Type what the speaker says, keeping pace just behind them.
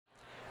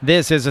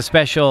This is a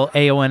special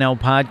AONL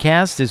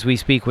podcast as we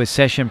speak with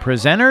session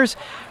presenters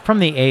from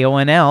the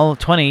AONL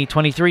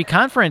 2023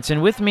 conference.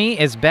 And with me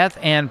is Beth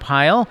Ann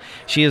Pyle.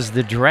 She is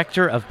the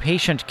Director of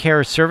Patient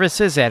Care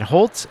Services at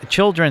Holtz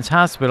Children's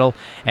Hospital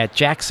at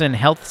Jackson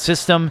Health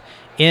System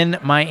in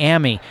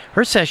Miami.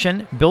 Her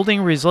session,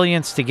 Building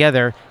Resilience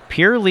Together,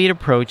 Peer Lead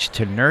Approach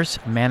to Nurse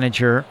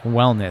Manager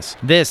Wellness.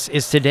 This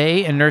is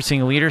Today in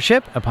Nursing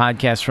Leadership, a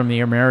podcast from the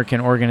American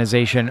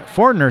Organization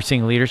for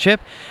Nursing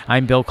Leadership.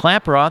 I'm Bill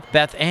Klaproth.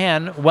 Beth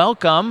Ann,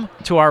 welcome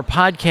to our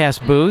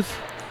podcast booth.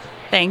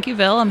 Thank you,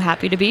 Bill. I'm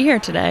happy to be here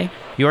today.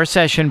 Your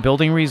session,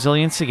 Building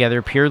Resilience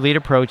Together, Peer Lead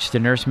Approach to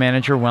Nurse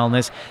Manager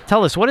Wellness.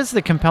 Tell us, what is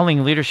the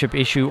compelling leadership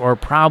issue or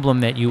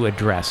problem that you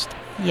addressed?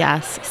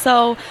 Yes.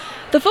 So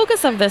the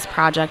focus of this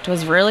project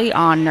was really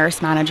on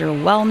nurse manager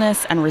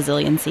wellness and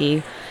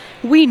resiliency.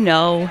 We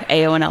know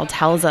AONL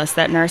tells us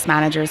that nurse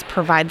managers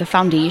provide the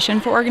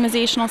foundation for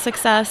organizational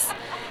success.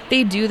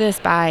 They do this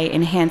by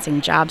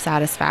enhancing job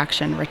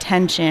satisfaction,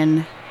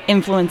 retention,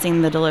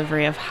 influencing the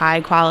delivery of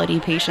high-quality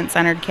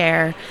patient-centered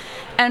care,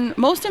 and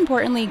most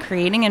importantly,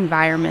 creating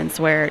environments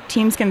where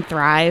teams can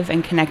thrive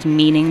and connect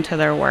meaning to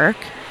their work.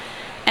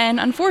 And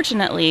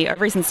unfortunately, a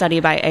recent study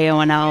by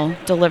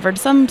AONL delivered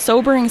some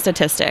sobering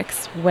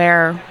statistics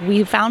where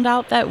we found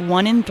out that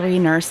 1 in 3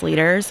 nurse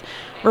leaders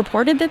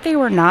reported that they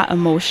were not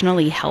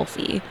emotionally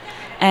healthy.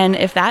 And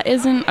if that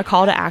isn't a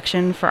call to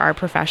action for our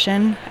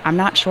profession, I'm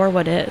not sure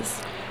what is.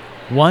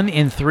 1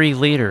 in 3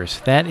 leaders.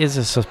 That is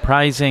a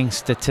surprising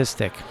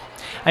statistic.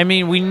 I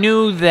mean, we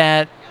knew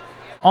that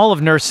all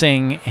of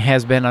nursing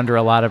has been under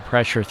a lot of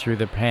pressure through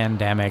the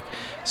pandemic,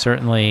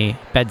 certainly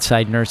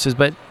bedside nurses,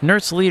 but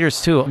nurse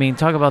leaders too. I mean,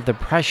 talk about the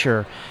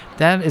pressure.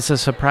 That is a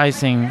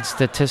surprising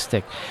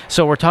statistic.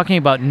 So we're talking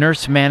about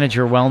nurse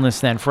manager wellness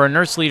then. For a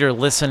nurse leader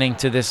listening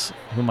to this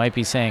who might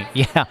be saying,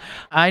 yeah,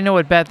 I know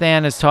what Beth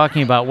Ann is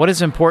talking about. What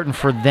is important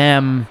for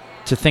them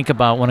to think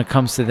about when it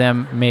comes to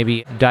them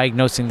maybe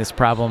diagnosing this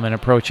problem and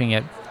approaching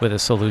it with a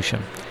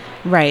solution?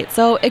 Right.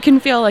 So it can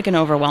feel like an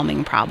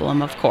overwhelming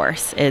problem, of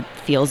course. It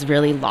feels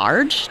really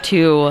large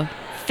to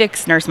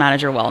fix nurse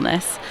manager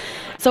wellness.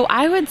 So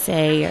I would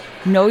say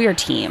know your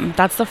team.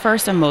 That's the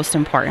first and most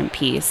important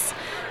piece.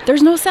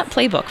 There's no set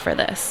playbook for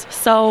this.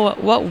 So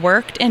what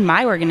worked in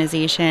my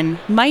organization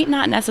might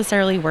not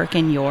necessarily work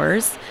in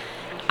yours.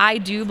 I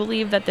do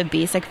believe that the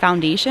basic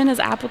foundation is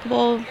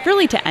applicable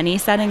really to any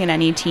setting and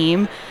any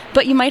team,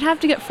 but you might have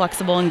to get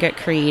flexible and get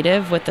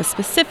creative with the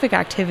specific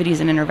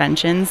activities and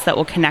interventions that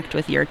will connect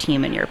with your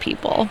team and your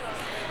people.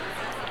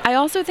 I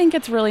also think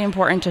it's really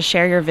important to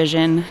share your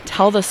vision,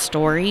 tell the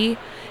story,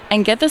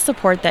 and get the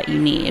support that you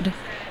need.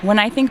 When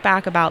I think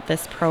back about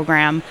this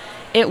program,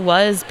 it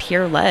was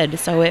peer-led,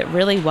 so it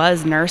really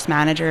was nurse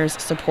managers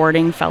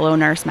supporting fellow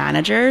nurse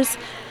managers.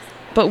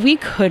 But we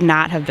could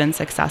not have been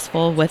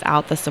successful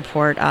without the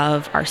support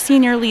of our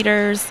senior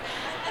leaders,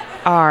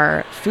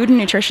 our food and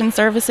nutrition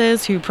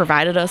services who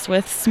provided us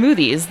with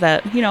smoothies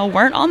that,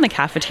 weren't on the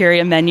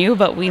cafeteria menu,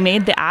 but we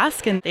made the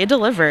ask and they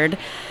delivered.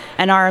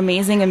 And our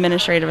amazing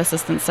administrative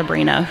assistant,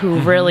 Sabrina, who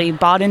really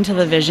bought into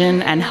the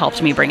vision and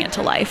helped me bring it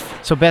to life.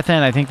 So Beth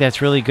Ann, I think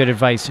that's really good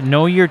advice.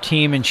 Know your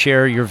team and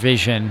share your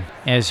vision,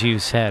 as you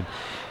said.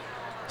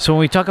 So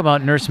when we talk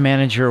about nurse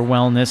manager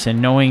wellness and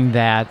knowing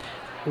that,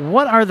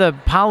 what are the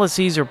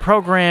policies or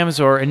programs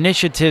or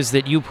initiatives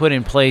that you put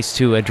in place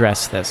to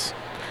address this?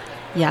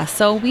 Yeah,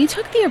 so we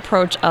took the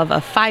approach of a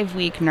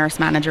 5-week nurse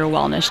manager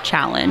wellness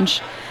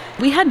challenge.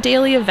 We had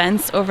daily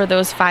events over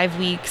those 5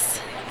 weeks.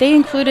 They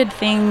included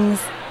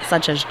things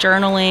such as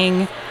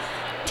journaling,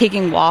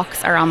 taking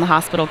walks around the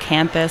hospital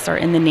campus or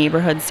in the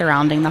neighborhood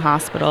surrounding the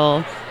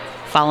hospital,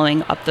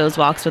 following up those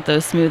walks with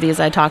those smoothies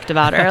I talked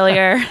about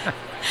earlier.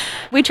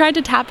 We tried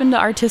to tap into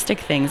artistic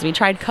things. We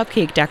tried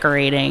cupcake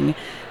decorating.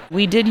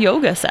 We did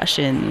yoga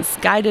sessions,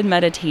 guided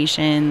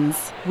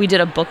meditations. We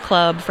did a book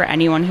club for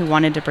anyone who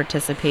wanted to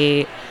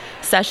participate,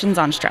 sessions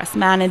on stress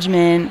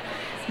management,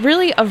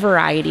 really a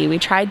variety. We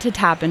tried to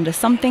tap into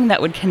something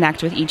that would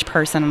connect with each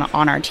person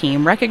on our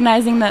team,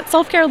 recognizing that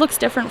self-care looks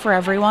different for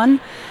everyone.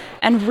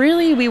 And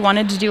really, we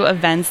wanted to do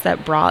events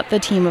that brought the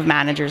team of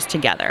managers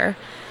together,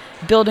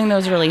 building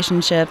those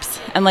relationships,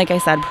 and like I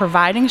said,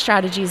 providing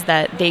strategies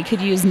that they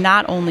could use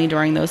not only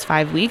during those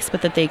 5 weeks,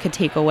 but that they could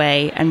take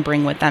away and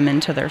bring with them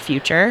into their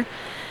future.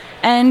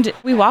 And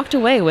we walked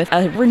away with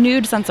a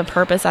renewed sense of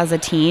purpose as a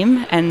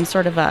team and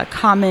sort of a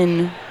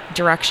common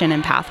direction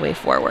and pathway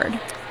forward.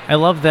 I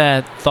love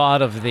that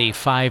thought of the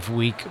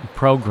 5-week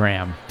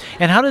program.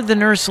 And how did the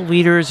nurse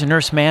leaders and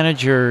nurse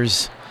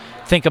managers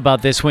think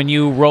about this when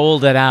you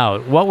rolled it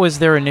out? What was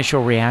their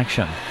initial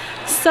reaction?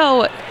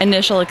 So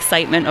initial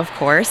excitement, of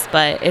course,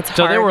 but it's hard.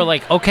 So they were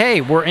like,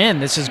 okay, we're in.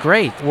 This is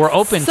great. We're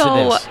open to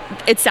this.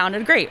 It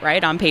sounded great,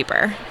 right, on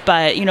paper.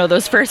 But,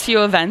 those first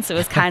few events, it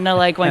was kind of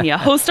like when you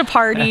host a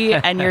party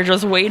and you're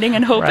just waiting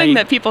and hoping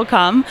that people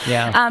come.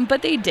 Yeah.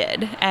 But they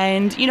did.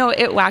 And,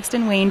 it waxed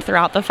and waned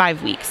throughout the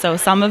 5 weeks. So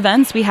some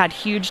events we had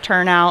huge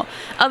turnout.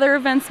 Other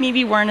events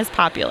maybe weren't as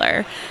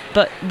popular.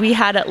 But we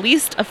had at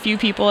least a few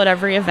people at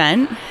every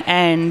event.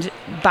 And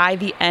by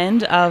the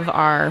end of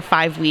our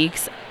 5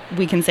 weeks,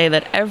 we can say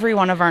that every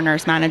one of our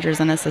nurse managers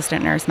and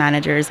assistant nurse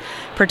managers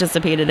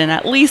participated in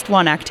at least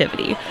one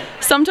activity.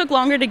 Some took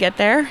longer to get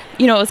there.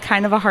 It was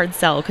kind of a hard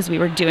sell because we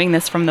were doing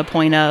this from the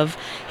point of,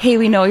 hey,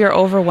 we know you're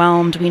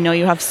overwhelmed. We know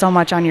you have so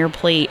much on your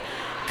plate.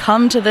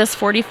 Come to this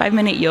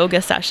 45-minute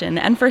yoga session.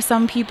 And for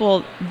some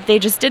people, they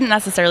just didn't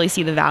necessarily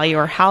see the value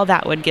or how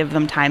that would give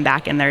them time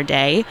back in their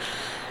day.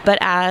 But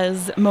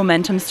as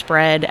momentum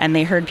spread and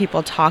they heard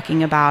people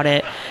talking about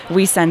it,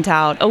 we sent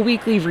out a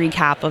weekly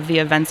recap of the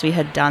events we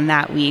had done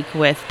that week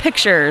with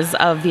pictures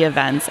of the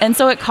events. And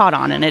so it caught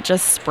on and it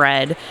just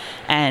spread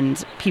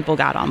and people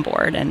got on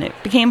board and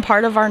it became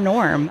part of our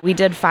norm. We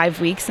did 5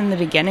 weeks in the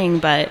beginning,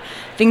 but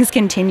things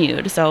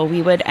continued. So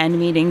we would end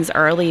meetings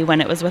early when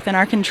it was within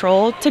our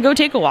control to go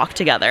take a walk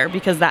together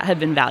because that had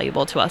been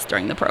valuable to us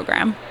during the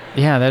program.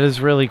 Yeah, that is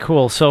really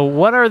cool. So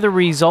what are the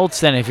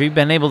results then? Have you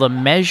been able to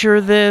measure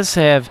this?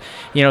 Have,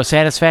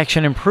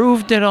 satisfaction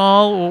improved at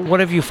all? What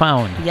have you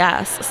found?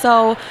 Yes.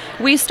 So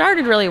we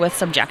started really with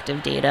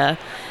subjective data.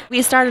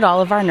 We started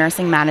all of our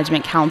nursing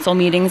management council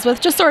meetings with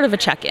just sort of a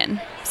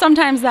check-in.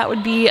 Sometimes that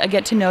would be a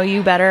get to know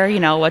you better,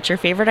 what's your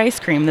favorite ice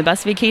cream, the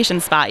best vacation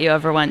spot you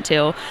ever went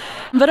to.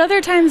 But other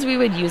times we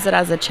would use it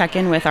as a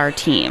check-in with our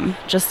team,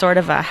 just sort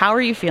of a how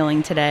are you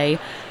feeling today,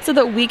 so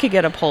that we could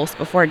get a pulse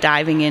before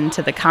diving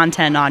into the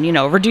content on,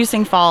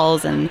 reducing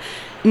falls and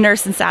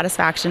nurse and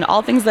satisfaction,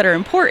 all things that are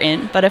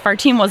important. But if our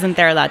team wasn't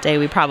there that day,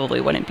 we probably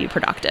wouldn't be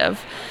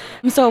productive.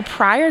 So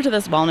prior to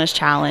this wellness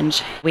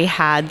challenge, we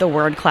had the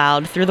word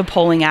cloud through the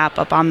polling app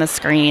up on the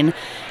screen.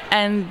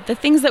 And the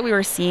things that we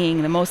were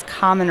seeing, the most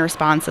common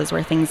responses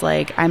were things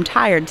like, I'm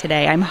tired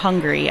today, I'm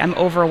hungry, I'm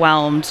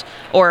overwhelmed,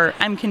 or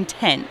I'm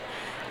content.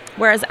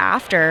 Whereas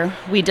after,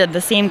 we did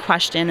the same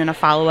question in a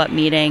follow-up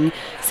meeting,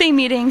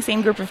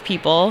 same group of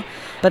people,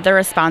 but the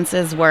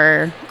responses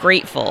were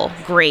grateful,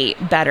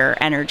 great, better,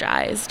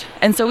 energized.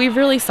 And so we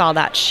really saw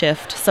that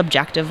shift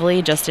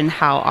subjectively just in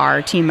how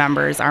our team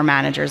members, our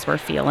managers were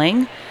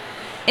feeling.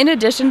 In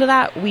addition to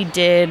that, we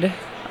did,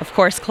 of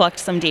course, collect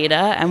some data,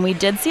 and we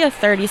did see a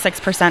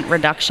 36%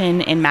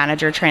 reduction in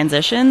manager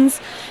transitions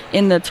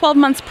in the 12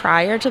 months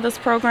prior to this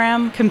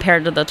program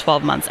compared to the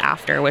 12 months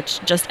after,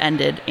 which just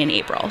ended in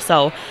April.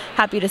 So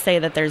happy to say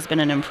that there's been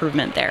an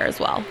improvement there as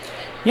well.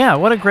 Yeah,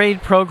 what a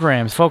great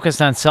program. It's focused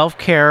on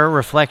self-care,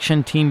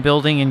 reflection, team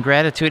building, and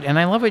gratitude. And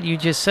I love what you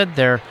just said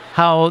there,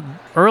 how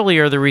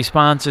earlier the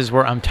responses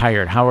were, I'm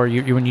tired. How are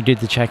you when you did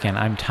the check-in?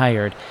 I'm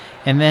tired.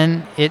 And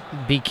then it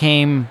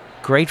became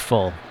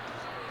grateful,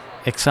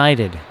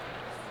 excited,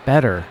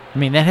 better. I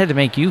mean, that had to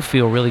make you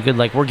feel really good,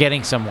 like we're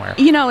getting somewhere.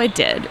 It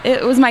did.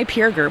 It was my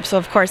peer group. So,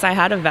 of course, I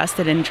had a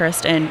vested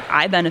interest and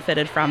I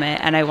benefited from it,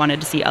 and I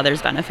wanted to see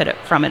others benefit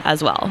from it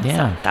as well.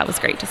 Yeah. So that was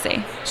great to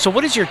see. So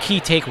what is your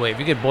key takeaway? If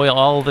you could boil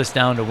all of this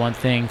down to one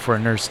thing for a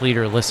nurse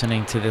leader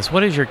listening to this,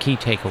 what is your key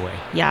takeaway?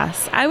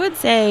 Yes, I would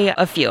say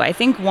a few. I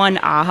think one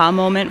aha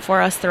moment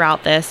for us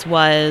throughout this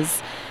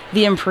was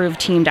the improved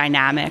team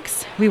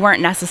dynamics. We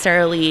weren't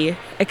necessarily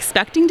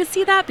expecting to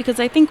see that because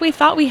I think we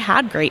thought we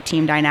had great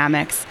team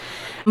dynamics.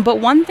 But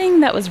one thing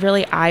that was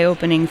really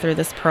eye-opening through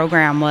this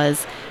program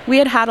was we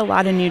had a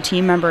lot of new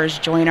team members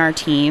join our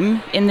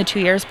team in the 2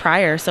 years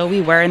prior. So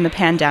we were in the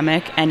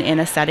pandemic and in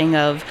a setting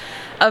of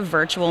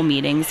virtual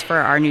meetings for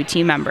our new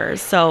team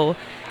members. So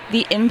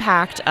the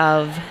impact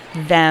of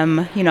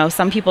them,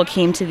 some people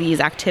came to these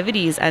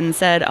activities and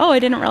said, oh, I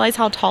didn't realize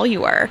how tall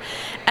you were.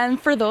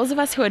 And for those of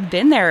us who had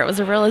been there, it was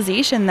a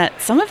realization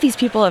that some of these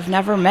people have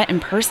never met in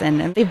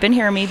person and they've been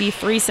here maybe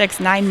 3, 6,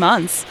 9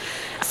 months.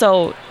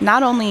 So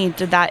not only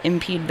did that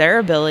impede their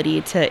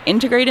ability to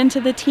integrate into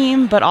the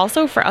team, but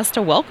also for us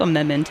to welcome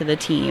them into the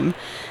team.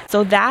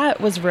 So that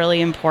was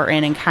really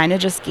important and kind of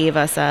just gave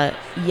us a,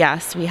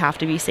 yes, we have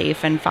to be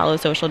safe and follow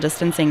social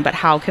distancing, but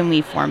how can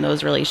we form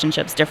those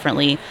relationships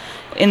differently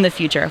in the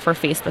future if we're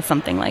faced with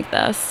something like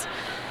this?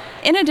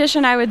 In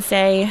addition, I would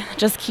say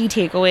just key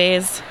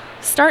takeaways,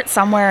 start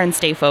somewhere and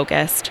stay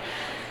focused.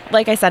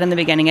 Like I said in the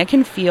beginning, it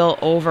can feel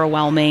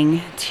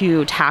overwhelming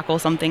to tackle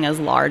something as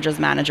large as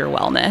manager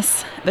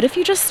wellness. But if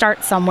you just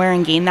start somewhere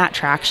and gain that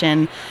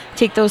traction,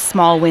 take those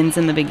small wins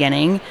in the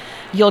beginning,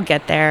 you'll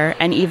get there.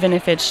 And even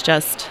if it's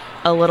just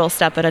a little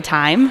step at a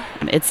time,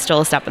 it's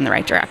still a step in the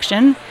right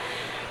direction.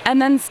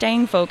 And then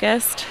staying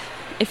focused.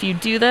 If you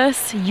do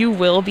this, you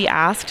will be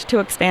asked to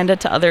expand it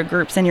to other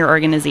groups in your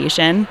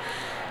organization.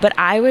 But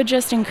I would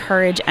just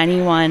encourage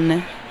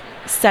anyone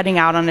setting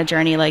out on a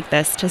journey like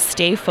this to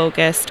stay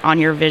focused on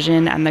your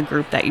vision and the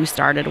group that you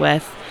started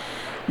with.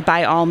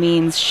 By all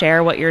means,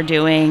 share what you're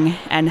doing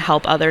and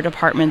help other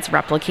departments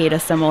replicate a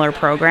similar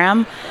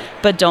program,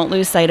 but don't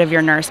lose sight of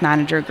your nurse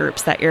manager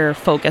groups that you're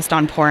focused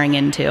on pouring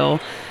into.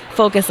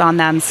 Focus on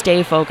them,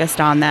 stay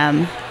focused on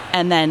them,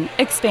 and then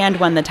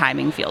expand when the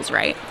timing feels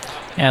right.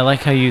 Yeah, I like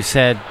how you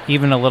said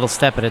even a little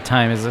step at a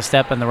time is a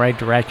step in the right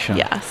direction.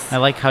 Yes. I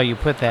like how you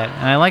put that.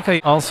 And I like how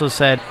you also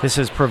said this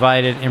has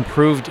provided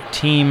improved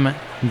team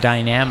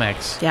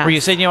dynamics. Yes. Where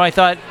you said, I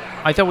thought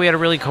we had a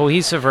really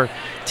cohesive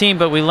team,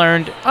 but we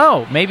learned,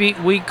 maybe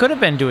we could have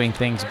been doing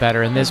things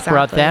better, and this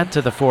brought that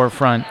to the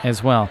forefront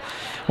as well.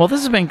 Well,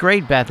 this has been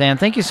great, Beth Ann.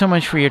 Thank you so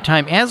much for your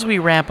time. As we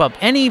wrap up,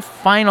 any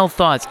final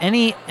thoughts,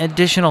 any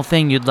additional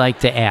thing you'd like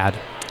to add?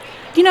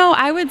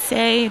 I would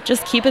say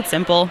just keep it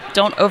simple.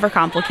 Don't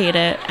overcomplicate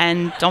it,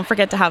 and don't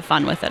forget to have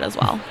fun with it as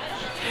well.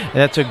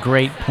 That's a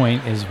great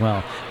point as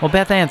well. Well,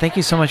 Beth Ann, thank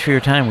you so much for your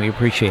time. We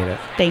appreciate it.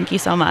 Thank you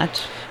so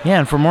much. Yeah,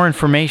 and for more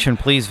information,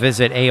 please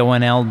visit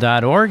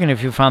aonl.org. And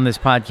if you found this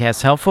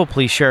podcast helpful,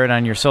 please share it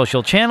on your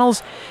social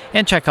channels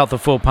and check out the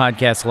full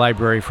podcast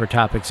library for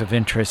topics of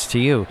interest to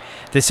you.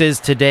 This is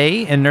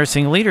Today in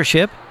Nursing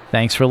Leadership.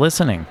 Thanks for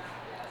listening.